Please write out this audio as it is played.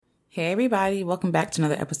Hey everybody, welcome back to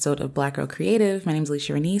another episode of Black Girl Creative. My name is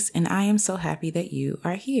Alicia Renice and I am so happy that you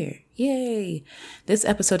are here. Yay! This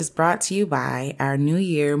episode is brought to you by our New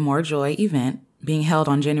Year More Joy event being held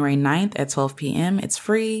on January 9th at 12 p.m. It's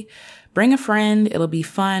free. Bring a friend. It'll be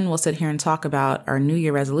fun. We'll sit here and talk about our New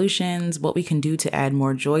Year resolutions, what we can do to add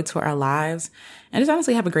more joy to our lives, and just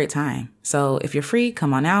honestly have a great time. So if you're free,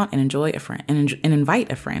 come on out and enjoy a friend and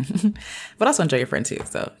invite a friend, but also enjoy your friend too.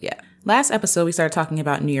 So yeah. Last episode, we started talking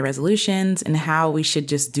about New Year resolutions and how we should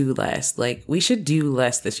just do less. Like, we should do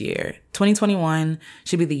less this year. 2021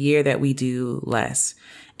 should be the year that we do less.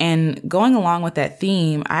 And going along with that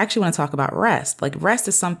theme, I actually want to talk about rest. Like, rest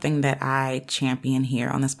is something that I champion here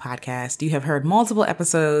on this podcast. You have heard multiple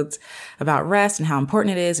episodes about rest and how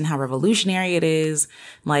important it is and how revolutionary it is.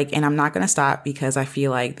 Like, and I'm not going to stop because I feel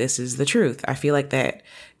like this is the truth. I feel like that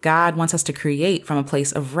God wants us to create from a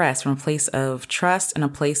place of rest, from a place of trust and a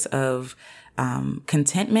place of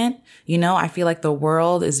contentment. You know, I feel like the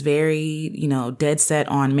world is very, dead set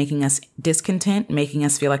on making us discontent, making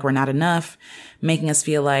us feel like we're not enough, making us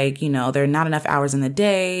feel like, there are not enough hours in the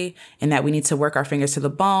day and that we need to work our fingers to the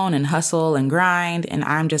bone and hustle and grind. And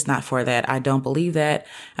I'm just not for that. I don't believe that.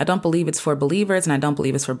 I don't believe it's for believers and I don't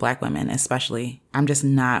believe it's for Black women, especially. I'm just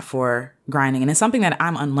not for grinding. And it's something that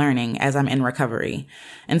I'm unlearning as I'm in recovery.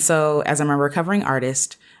 And so as I'm a recovering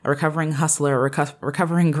artist, a recovering hustler, a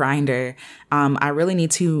recovering grinder, I really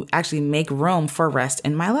need to actually make room for rest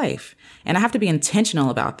in my life. And I have to be intentional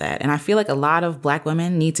about that. And I feel like a lot of Black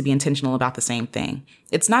women need to be intentional about the same thing.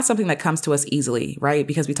 It's not something that comes to us easily, right?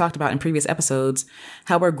 Because we talked about in previous episodes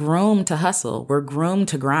how we're groomed to hustle, we're groomed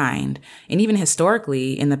to grind. And even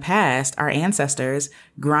historically in the past, our ancestors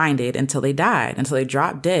grinded until they died, until they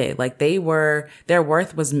dropped dead. Like their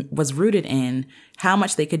worth was rooted in how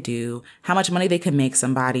much they could do, how much money they could make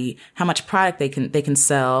somebody, how much product they can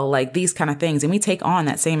sell, like these kind of things. And we take on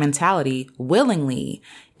that same mentality willingly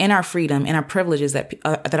in our freedom, in our privileges that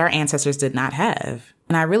our ancestors did not have.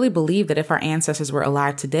 And I really believe that if our ancestors were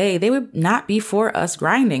alive today, they would not be for us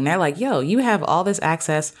grinding. They're like, yo, you have all this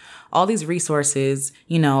access, all these resources,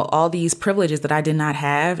 all these privileges that I did not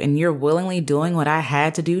have, and you're willingly doing what I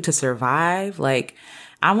had to do to survive. Like,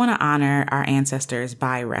 I want to honor our ancestors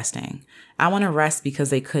by resting. I want to rest because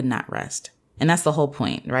they could not rest. And that's the whole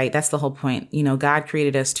point, right? That's the whole point. God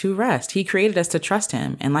created us to rest. He created us to trust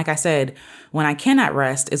him. And like I said, when I cannot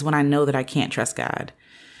rest is when I know that I can't trust God.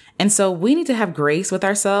 And so we need to have grace with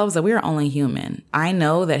ourselves that we are only human. I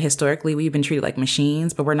know that historically we've been treated like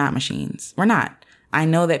machines, but we're not machines. We're not. I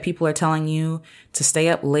know that people are telling you to stay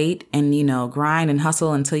up late and, grind and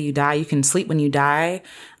hustle until you die. You can sleep when you die.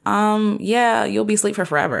 Yeah, you'll be asleep for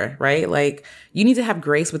forever, right? Like, you need to have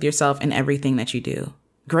grace with yourself in everything that you do.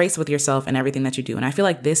 Grace with yourself in everything that you do. And I feel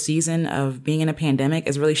like this season of being in a pandemic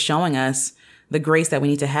is really showing us the grace that we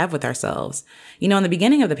need to have with ourselves. In the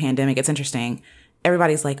beginning of the pandemic, it's interesting.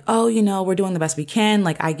 Everybody's like, oh, we're doing the best we can.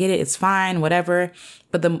 Like, I get it. It's fine, whatever.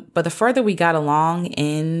 But the further we got along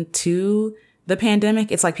into the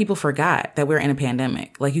pandemic, it's like people forgot that we're in a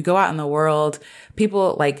pandemic. Like, you go out in the world,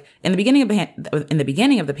 people like in the beginning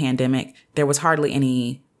of the pandemic, there was hardly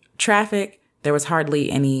any traffic. There was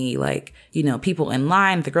hardly any people in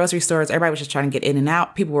line at the grocery stores. Everybody was just trying to get in and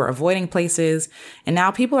out. People were avoiding places. And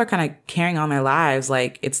now people are kind of carrying on their lives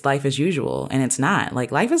like it's life as usual. And it's not.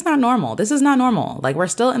 Like, life is not normal. This is not normal. Like, we're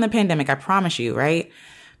still in the pandemic. I promise you, right?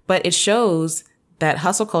 But it shows that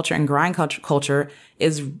hustle culture and grind culture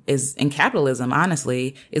is in capitalism,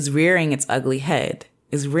 honestly, is rearing its ugly head.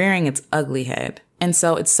 And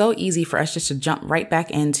so it's so easy for us just to jump right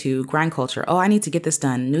back into grind culture. Oh, I need to get this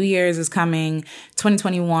done. New Year's is coming,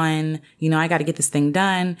 2021. I got to get this thing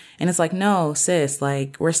done. And it's like, no, sis,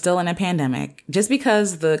 like, we're still in a pandemic. Just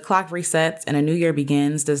because the clock resets and a new year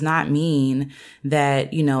begins does not mean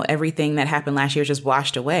that, everything that happened last year is just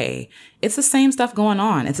washed away. It's the same stuff going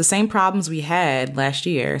on. It's the same problems we had last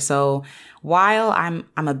year. So while I'm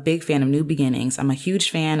a big fan of new beginnings, I'm a huge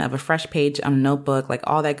fan of a fresh page on a notebook, like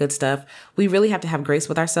all that good stuff. We really have to have grace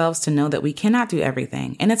with ourselves to know that we cannot do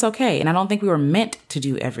everything. And it's okay. And I don't think we were meant to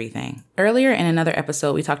do everything. Earlier in another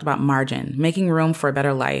episode, we talked about margin, making room for a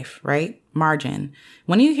better life, right? Margin.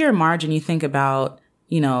 When you hear margin, you think about,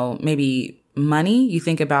 maybe money, you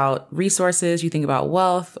think about resources, you think about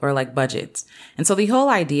wealth or like budgets. And so the whole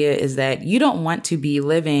idea is that you don't want to be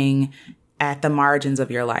living at the margins of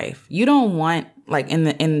your life. You don't want, like,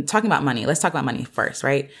 in talking about money, let's talk about money first,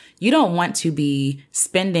 right? You don't want to be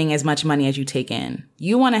spending as much money as you take in.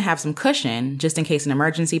 You want to have some cushion just in case an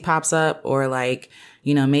emergency pops up or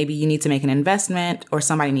maybe you need to make an investment or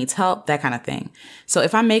somebody needs help, that kind of thing. So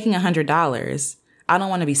if I'm making $100, I don't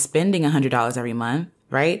want to be spending $100 every month.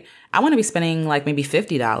 right? I want to be spending like maybe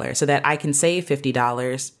 $50 so that I can save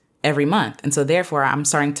 $50 every month. And so therefore I'm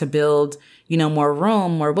starting to build, more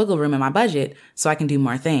room, more wiggle room in my budget so I can do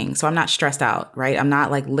more things. So I'm not stressed out, right? I'm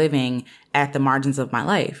not like living at the margins of my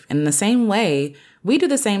life. And in the same way, we do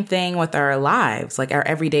the same thing with our lives, like our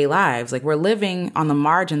everyday lives. Like we're living on the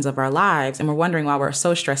margins of our lives and we're wondering why we're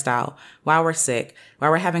so stressed out, why we're sick, why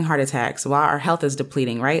we're having heart attacks, why our health is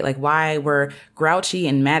depleting, right? Like why we're grouchy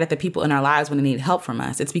and mad at the people in our lives when they need help from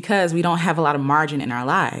us. It's because we don't have a lot of margin in our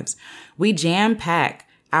lives. We jam pack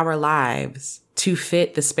our lives to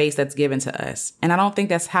fit the space that's given to us. And I don't think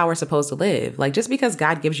that's how we're supposed to live. Like just because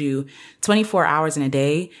God gives you 24 hours in a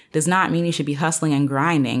day does not mean you should be hustling and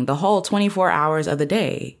grinding the whole 24 hours of the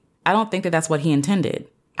day. I don't think that that's what he intended.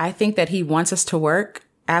 I think that he wants us to work.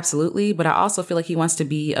 Absolutely. But I also feel like he wants to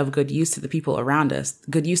be of good use to the people around us,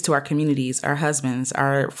 good use to our communities, our husbands,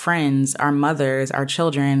 our friends, our mothers, our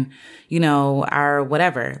children, our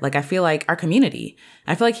whatever. Like I feel like our community,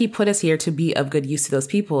 I feel like he put us here to be of good use to those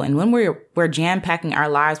people. And when we're jam packing our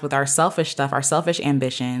lives with our selfish stuff, our selfish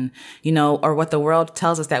ambition, or what the world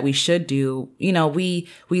tells us that we should do, we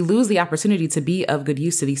lose the opportunity to be of good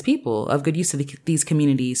use to these people, of good use to these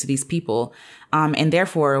communities, to these people. And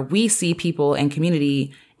therefore we see people and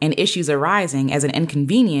community and issues arising as an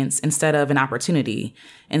inconvenience instead of an opportunity.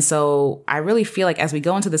 And so I really feel like as we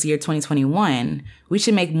go into this year 2021, we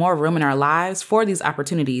should make more room in our lives for these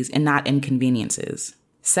opportunities and not inconveniences.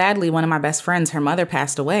 Sadly, one of my best friends, her mother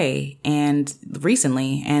passed away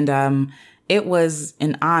recently. And it was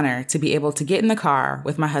an honor to be able to get in the car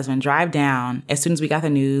with my husband, drive down as soon as we got the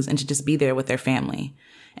news and to just be there with their family.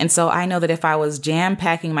 And so I know that if I was jam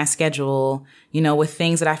packing my schedule, with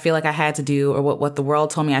things that I feel like I had to do or what the world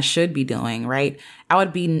told me I should be doing, right, I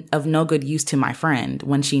would be of no good use to my friend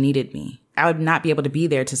when she needed me. I would not be able to be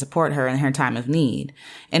there to support her in her time of need.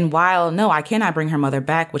 And while, no, I cannot bring her mother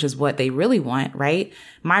back, which is what they really want, right?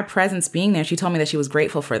 My presence being there, she told me that she was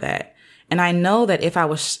grateful for that. And I know that if I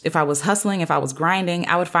was hustling, if I was grinding,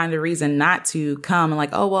 I would find a reason not to come and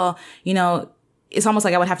like, oh, well, it's almost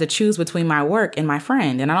like I would have to choose between my work and my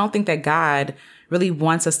friend. And I don't think that God really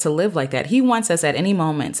wants us to live like that. He wants us at any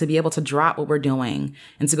moment to be able to drop what we're doing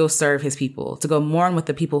and to go serve his people, to go mourn with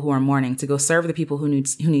the people who are mourning, to go serve the people who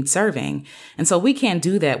need serving. And so we can't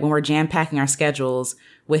do that when we're jam packing our schedules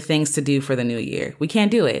with things to do for the new year. We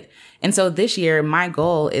can't do it. And so this year, my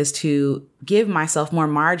goal is to give myself more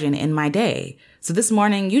margin in my day. So this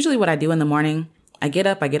morning, usually what I do in the morning, I get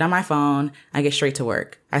up, I get on my phone, I get straight to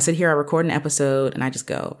work. I sit here, I record an episode, and I just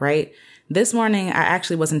go, right? This morning, I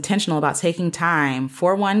actually was intentional about taking time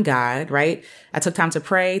for God, right? I took time to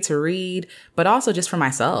pray, to read, but also just for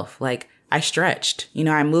myself. Like I stretched,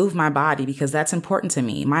 I moved my body because that's important to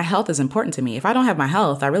me. My health is important to me. If I don't have my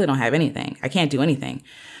health, I really don't have anything. I can't do anything.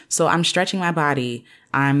 So I'm stretching my body.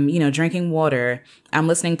 I'm, drinking water. I'm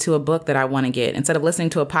listening to a book that I want to get. Instead of listening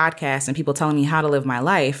to a podcast and people telling me how to live my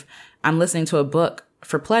life, I'm listening to a book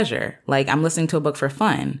for pleasure. Like I'm listening to a book for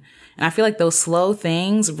fun. And I feel like those slow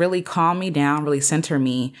things really calm me down, really center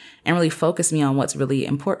me, and really focus me on what's really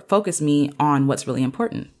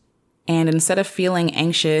important. And instead of feeling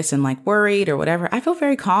anxious and like worried or whatever, I feel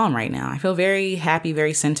very calm right now. I feel very happy,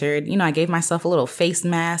 very centered. I gave myself a little face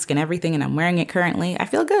mask and everything, and I'm wearing it currently. I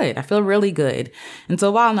feel good. I feel really good. And so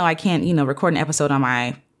while no, I can't, record an episode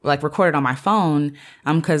record it on my phone,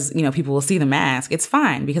 cause, people will see the mask. It's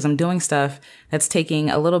fine because I'm doing stuff that's taking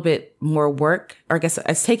a little bit more work, or I guess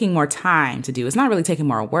it's taking more time to do. It's not really taking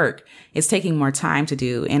more work. It's taking more time to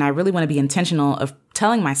do. And I really want to be intentional of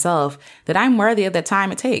telling myself that I'm worthy of that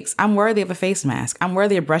time it takes. I'm worthy of a face mask. I'm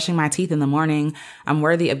worthy of brushing my teeth in the morning. I'm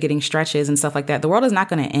worthy of getting stretches and stuff like that. The world is not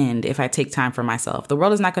going to end if I take time for myself. The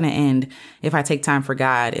world is not going to end if I take time for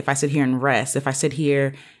God, if I sit here and rest, if I sit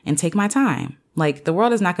here and take my time. Like the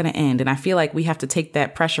world is not going to end. And I feel like we have to take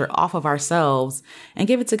that pressure off of ourselves and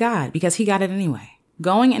give it to God because he got it anyway.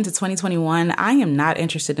 Going into 2021, I am not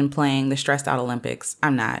interested in playing the stressed out Olympics.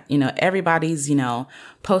 I'm not. Everybody's,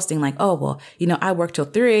 posting like, oh, well, I work till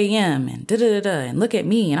 3 a.m. and and look at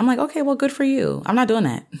me. And I'm like, okay, well, good for you. I'm not doing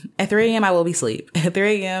that. At 3 a.m., I will be asleep. At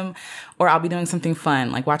 3 a.m., or I'll be doing something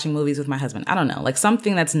fun, like watching movies with my husband. I don't know, like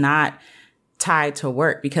something that's not tied to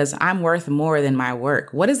work, because I'm worth more than my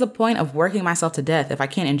work. What is the point of working myself to death if I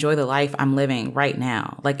can't enjoy the life I'm living right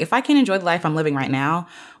now? Like if I can't enjoy the life I'm living right now,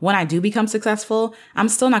 when I do become successful, I'm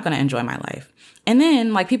still not going to enjoy my life. And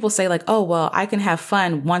then like people say like, oh, well, I can have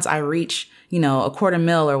fun once I reach, you know,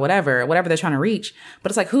 $250,000 or whatever they're trying to reach.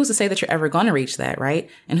 But it's like, who's to say that you're ever going to reach that, right?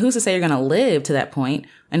 And who's to say you're going to live to that point?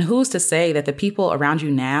 And who's to say that the people around you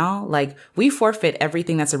now, like we forfeit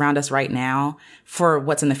everything that's around us right now for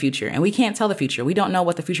what's in the future. And we can't tell the future. We don't know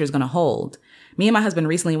what the future is going to hold. Me and my husband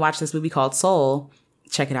recently watched this movie called Soul.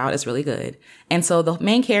 Check it out. It's really good. And so the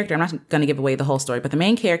main character, I'm not going to give away the whole story, but the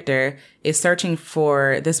main character is searching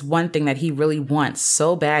for this one thing that he really wants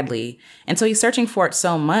so badly. And so he's searching for it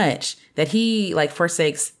so much that he like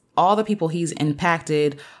forsakes all the people he's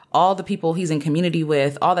impacted, all the people he's in community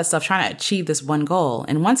with, all that stuff, trying to achieve this one goal.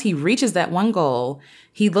 And once he reaches that one goal,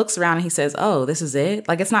 he looks around and he says, oh, this is it.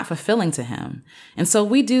 Like it's not fulfilling to him. And so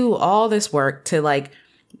we do all this work to like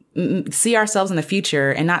see ourselves in the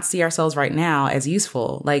future and not see ourselves right now as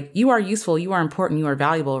useful. Like you are useful, you are important, you are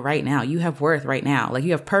valuable right now. You have worth right now. Like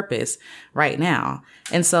you have purpose right now.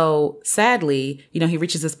 And so sadly, you know, he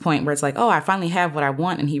reaches this point where it's like, oh, I finally have what I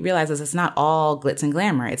want. And he realizes it's not all glitz and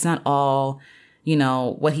glamour. It's not all, you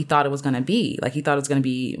know, what he thought it was going to be. Like he thought it was going to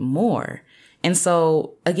be more. And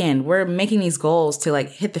so again, we're making these goals to like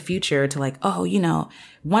hit the future to like, oh, you know,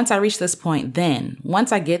 once I reach this point, then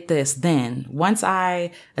once I get this, then once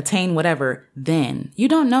I attain whatever, then you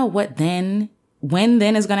don't know what then, when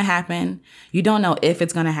then is going to happen. You don't know if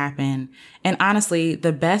it's going to happen. And honestly,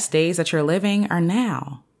 the best days that you're living are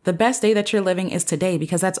now. The best day that you're living is today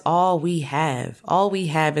because that's all we have. All we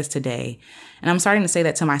have is today. And I'm starting to say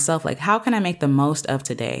that to myself, like, how can I make the most of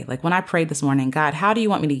today? Like when I prayed this morning, God, how do you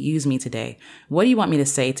want me to use me today? What do you want me to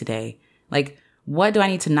say today? Like, what do I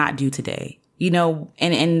need to not do today? You know,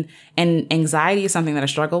 and anxiety is something that I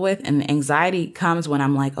struggle with. And anxiety comes when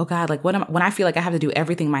I'm like, oh God, like when I feel like I have to do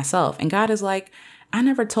everything myself. And God is like, I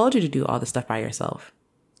never told you to do all this stuff by yourself.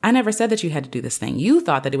 I never said that you had to do this thing. You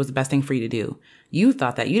thought that it was the best thing for you to do. You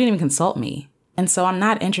thought that. You didn't even consult me. And so I'm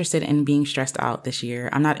not interested in being stressed out this year.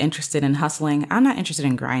 I'm not interested in hustling. I'm not interested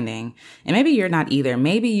in grinding. And maybe you're not either.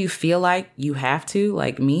 Maybe you feel like you have to,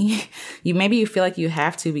 like me. Maybe you feel like you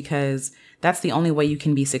have to because that's the only way you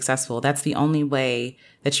can be successful. That's the only way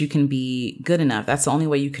that you can be good enough. That's the only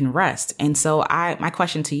way you can rest. And so my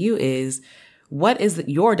question to you is, what is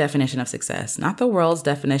your definition of success? Not the world's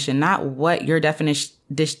definition, not what your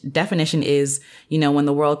definition is, you know, when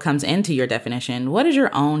the world comes into your definition. What is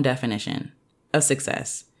your own definition of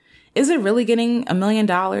success? Is it really getting $1 million?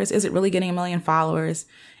 Is it really getting 1 million followers?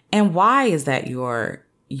 And why is that your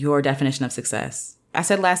definition of success? I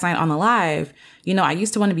said last night on the live, you know, I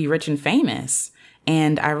used to want to be rich and famous.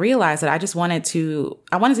 And I realized that I wanted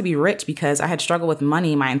to be rich because I had struggled with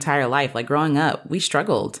money my entire life. Like growing up, we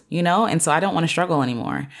struggled, you know, and so I don't want to struggle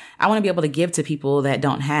anymore. I want to be able to give to people that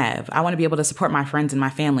don't have. I want to be able to support my friends and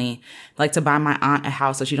my family, like to buy my aunt a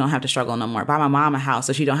house so she don't have to struggle no more. Buy my mom a house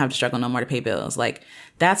so she don't have to struggle no more to pay bills. Like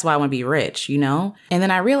that's why I want to be rich, you know? And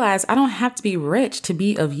then I realized I don't have to be rich to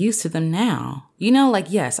be of use to them now. You know, like,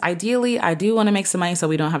 yes, ideally I do want to make some money so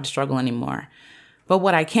we don't have to struggle anymore. But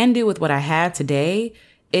what I can do with what I have today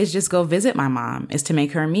is just go visit my mom, is to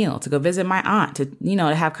make her a meal, to go visit my aunt, to, you know,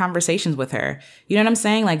 to have conversations with her. You know what I'm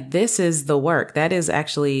saying? Like, this is the work. That is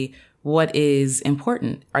actually what is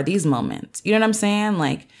important, are these moments. You know what I'm saying?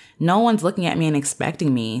 Like, no one's looking at me and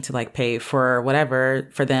expecting me to like pay for whatever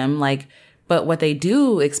for them. Like, but what they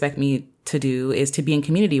do expect me to do is to be in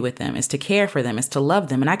community with them, is to care for them, is to love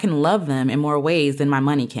them. And I can love them in more ways than my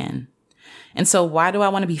money can. And so why do I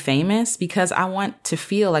want to be famous? Because I want to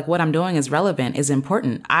feel like what I'm doing is relevant, is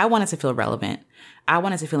important. I want it to feel relevant. I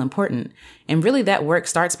want it to feel important. And really that work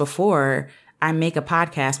starts before I make a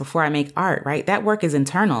podcast, before I make art, right? That work is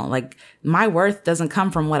internal. Like my worth doesn't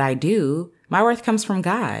come from what I do. My worth comes from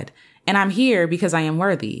God. And I'm here because I am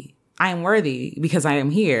worthy. I am worthy because I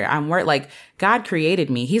am here. Like God created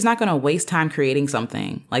me. He's not going to waste time creating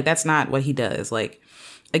something. Like that's not what he does. Like,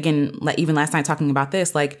 again, like even last night talking about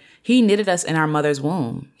this, like he knitted us in our mother's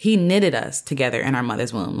womb. He knitted us together in our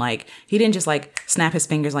mother's womb. Like he didn't just like snap his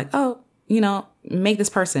fingers like, oh, you know, make this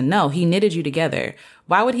person. No, he knitted you together.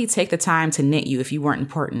 Why would he take the time to knit you if you weren't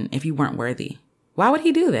important, if you weren't worthy? Why would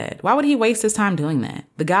he do that? Why would he waste his time doing that?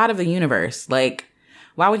 The God of the universe, like,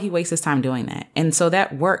 why would he waste his time doing that? And so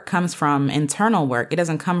that work comes from internal work. It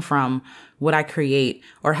doesn't come from what I create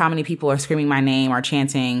or how many people are screaming my name or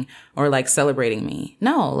chanting or like celebrating me.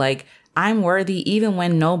 No, like I'm worthy even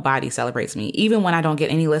when nobody celebrates me, even when I don't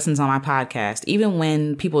get any listens on my podcast, even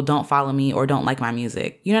when people don't follow me or don't like my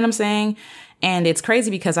music. You know what I'm saying? And it's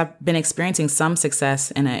crazy because I've been experiencing some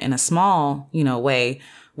success in a small, you know, way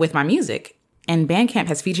with my music. And Bandcamp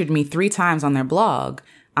has featured me 3 times on their blog.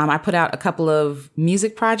 I put out a couple of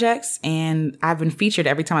music projects and I've been featured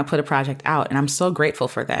every time I put a project out. And I'm so grateful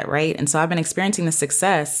for that, right? And so I've been experiencing the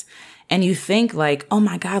success. And you think like, oh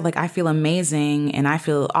my God, like I feel amazing and I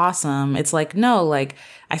feel awesome. It's like, no, like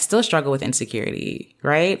I still struggle with insecurity,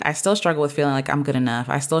 right? I still struggle with feeling like I'm good enough.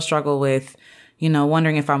 I still struggle with,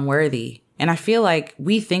 wondering if I'm worthy. And I feel like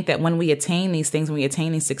we think that when we attain these things, when we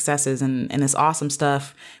attain these successes and this awesome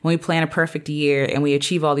stuff, when we plan a perfect year and we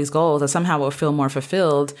achieve all these goals, that somehow we'll feel more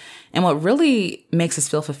fulfilled. And what really makes us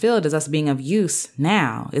feel fulfilled is us being of use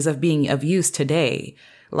now, is of being of use today.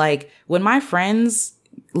 Like when my friends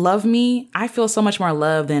love me, I feel so much more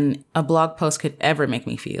love than a blog post could ever make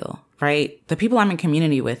me feel, right? The people I'm in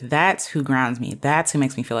community with, that's who grounds me. That's who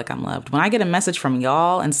makes me feel like I'm loved. When I get a message from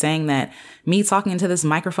y'all and saying that me talking into this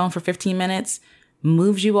microphone for 15 minutes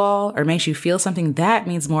moves you all or makes you feel something, that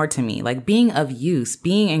means more to me. Like being of use,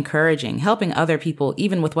 being encouraging, helping other people,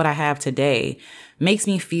 even with what I have today, makes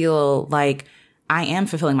me feel like I am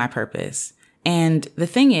fulfilling my purpose. And the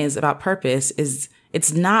thing is about purpose is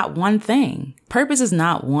it's not one thing. Purpose is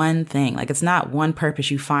not one thing. Like it's not one purpose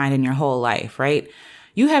you find in your whole life, right?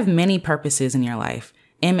 You have many purposes in your life.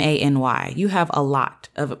 MANY. You have a lot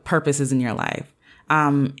of purposes in your life.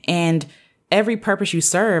 And every purpose you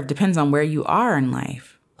serve depends on where you are in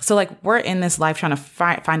life. So like we're in this life trying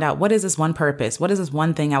to find out, what is this one purpose? What is this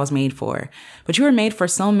one thing I was made for? But you were made for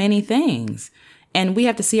so many things. And we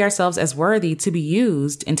have to see ourselves as worthy to be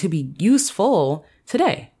used and to be useful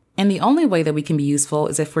today. And the only way that we can be useful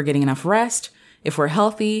is if we're getting enough rest, if we're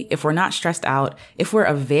healthy, if we're not stressed out, if we're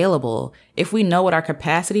available, if we know what our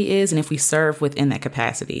capacity is, and if we serve within that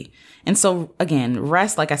capacity. And so again,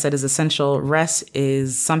 rest, like I said, is essential. Rest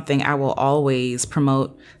is something I will always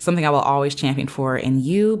promote, something I will always champion for in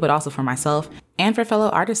you, but also for myself and for fellow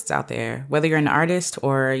artists out there. Whether you're an artist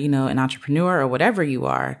or, an entrepreneur or whatever you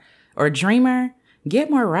are, or a dreamer,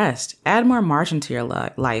 get more rest, add more margin to your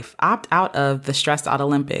life, opt out of the stressed out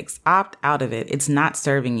Olympics, opt out of it. It's not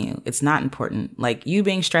serving you. It's not important. Like you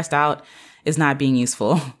being stressed out is not being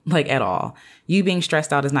useful, like at all. You being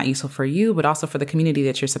stressed out is not useful for you, but also for the community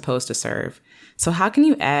that you're supposed to serve. So how can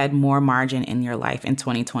you add more margin in your life in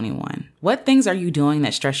 2021? What things are you doing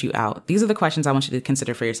that stress you out? These are the questions I want you to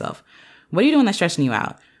consider for yourself. What are you doing that's stressing you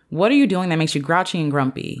out? What are you doing that makes you grouchy and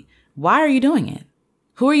grumpy? Why are you doing it?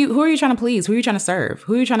 Who are you trying to please? Who are you trying to serve?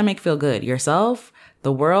 Who are you trying to make feel good? Yourself,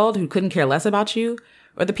 the world who couldn't care less about you,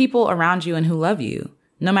 or the people around you and who love you,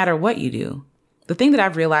 no matter what you do? The thing that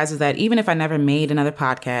I've realized is that even if I never made another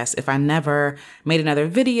podcast, if I never made another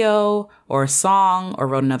video or a song or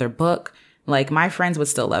wrote another book, like my friends would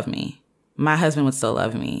still love me. My husband would still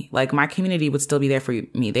love me. Like my community would still be there for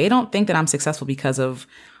me. They don't think that I'm successful because of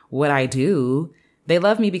what I do. They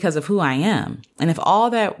love me because of who I am. And if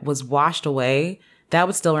all that was washed away, that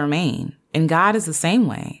would still remain. And God is the same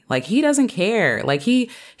way. Like he doesn't care. Like he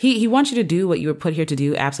wants you to do what you were put here to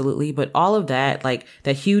do. Absolutely. But all of that, like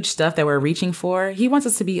that huge stuff that we're reaching for, he wants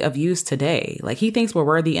us to be of use today. Like he thinks we're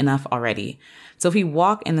worthy enough already. So if we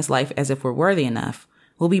walk in this life as if we're worthy enough,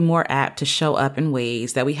 we'll be more apt to show up in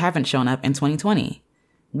ways that we haven't shown up in 2020.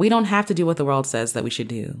 We don't have to do what the world says that we should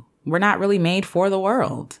do. We're not really made for the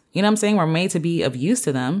world. You know what I'm saying? We're made to be of use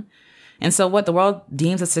to them. And so what the world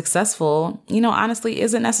deems as successful, honestly,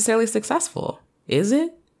 isn't necessarily successful. Is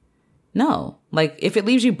it? No. Like if it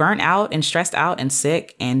leaves you burnt out and stressed out and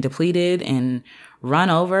sick and depleted and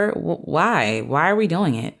run over, why? Why are we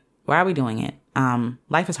doing it? Why are we doing it?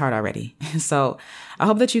 Life is hard already. So I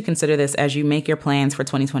hope that you consider this as you make your plans for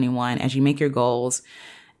 2021, as you make your goals.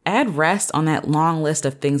 Add rest on that long list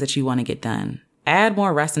of things that you want to get done. Add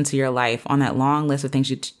more rest into your life on that long list of things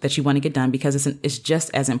that you want to get done, because it's just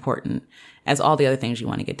as important as all the other things you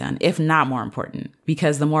want to get done, if not more important.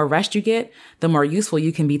 Because the more rest you get, the more useful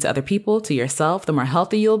you can be to other people, to yourself, the more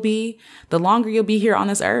healthy you'll be, the longer you'll be here on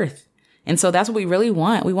this earth. And so that's what we really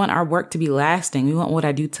want. We want our work to be lasting. We want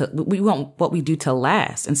what we do to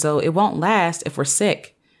last. And so it won't last if we're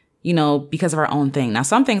sick, because of our own thing. Now,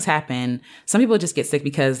 some things happen. Some people just get sick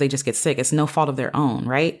because they just get sick. It's no fault of their own,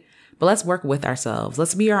 right? But let's work with ourselves.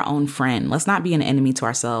 Let's be our own friend. Let's not be an enemy to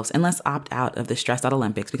ourselves. And let's opt out of the stressed out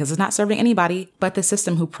Olympics, because it's not serving anybody but the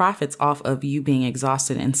system who profits off of you being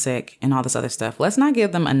exhausted and sick and all this other stuff. Let's not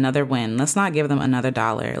give them another win. Let's not give them another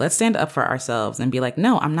dollar. Let's stand up for ourselves and be like,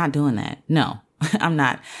 no, I'm not doing that. No, I'm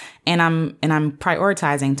not. And I'm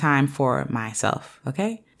prioritizing time for myself.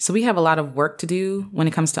 Okay. So we have a lot of work to do when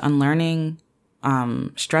it comes to unlearning,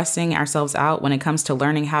 stressing ourselves out, when it comes to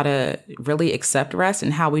learning how to really accept rest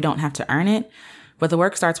and how we don't have to earn it. But the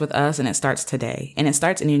work starts with us, and it starts today, and it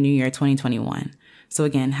starts in your new year, 2021. So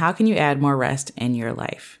again, how can you add more rest in your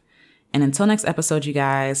life? And until next episode, you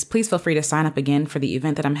guys, please feel free to sign up again for the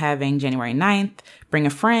event that I'm having January 9th. Bring a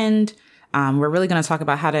friend. We're really going to talk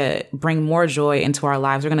about how to bring more joy into our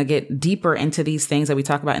lives. We're going to get deeper into these things that we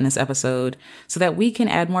talk about in this episode so that we can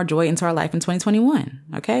add more joy into our life in 2021.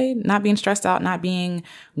 Okay. Not being stressed out, not being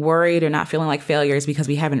worried or not feeling like failures because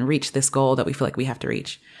we haven't reached this goal that we feel like we have to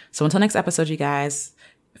reach. So until next episode, you guys,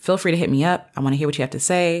 feel free to hit me up. I want to hear what you have to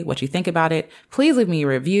say, what you think about it. Please leave me a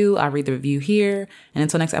review. I'll read the review here. And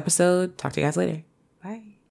until next episode, talk to you guys later. Bye.